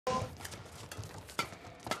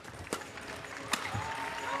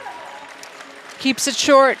Keeps it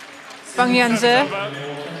short, Fang Yanzi.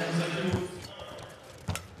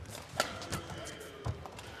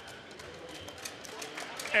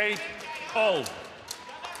 All.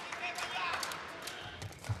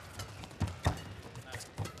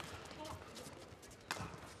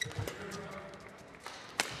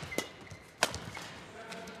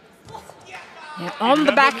 Yeah, on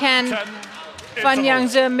the backhand, Fang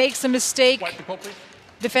Yanzi makes a mistake,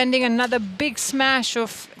 defending another big smash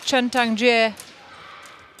of Chen Tangjie.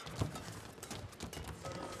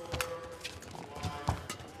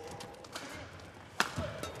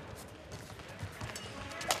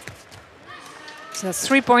 So that's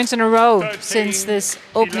 3 points in a row 13, since this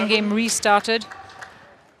opening 11. Game restarted.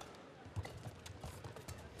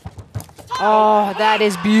 Oh, that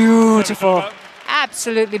is beautiful.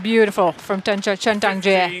 Absolutely beautiful from Chen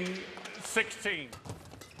Tangjie. 16.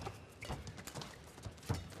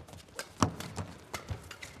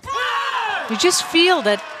 You just feel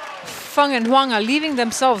that Fang and Huang are leaving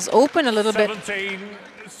themselves open a little 17,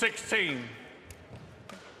 bit. 16.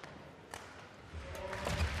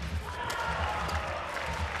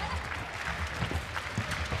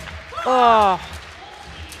 Oh,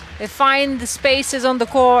 they find the spaces on the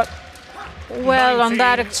court well 19, on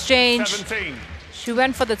that exchange. 17. She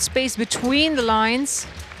went for that space between the lines.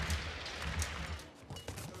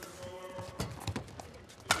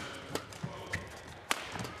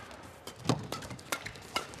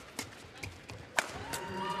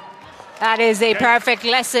 That is a perfect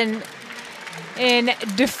lesson in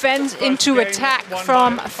defense into attack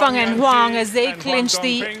from Fang and Huang as they clinch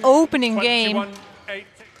the opening game.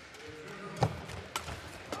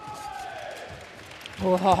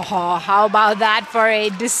 Oh, how about that for a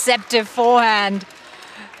deceptive forehand?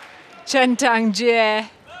 Chen Tangjie.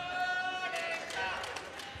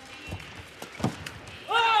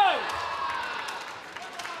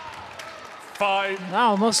 That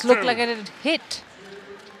almost looked like it had hit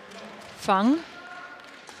Fang.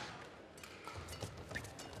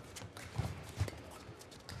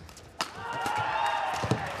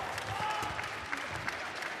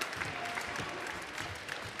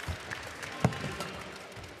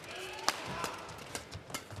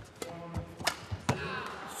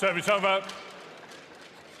 Service over.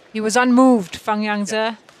 He was unmoved, Fang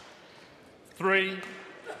Yanzi. 3,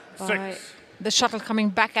 6. The shuttle coming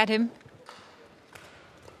back at him.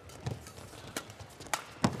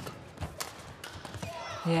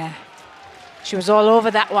 Yeah, she was all over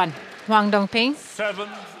that one. Wang Dongping. 7,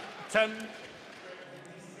 10. Will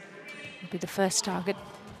be the first target.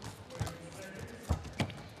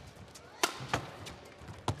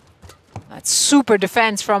 That's super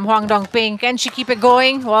defense from Huang Dongping. Can she keep it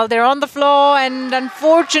going? Well, they're on the floor, and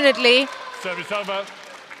unfortunately,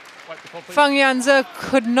 Fang Yanzi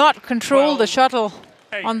could not control the shuttle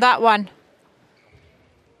on that one.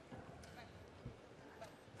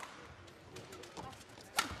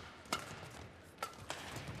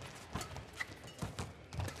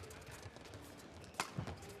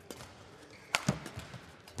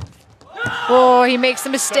 Oh, he makes a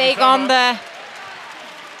mistake on the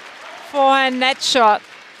forehand net shot.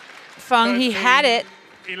 Fang, 13, he had it.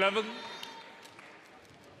 11.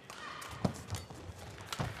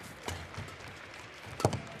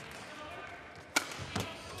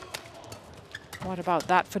 What about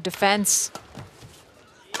that for defense?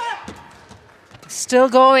 Still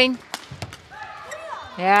going.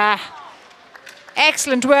 Yeah.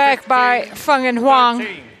 Excellent work 15, by Fang and Huang.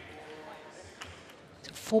 13. It's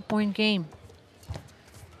a 4-point game.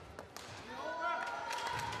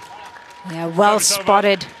 Yeah, well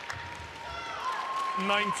spotted.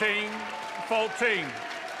 19, 14.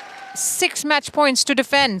 6 match points to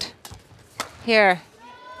defend here.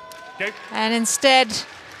 Okay. And instead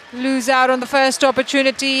lose out on the first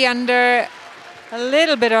opportunity under a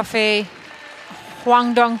little bit of a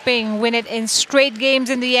Huang Dongping win it in straight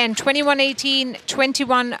games in the end. 21-18,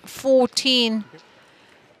 21-14.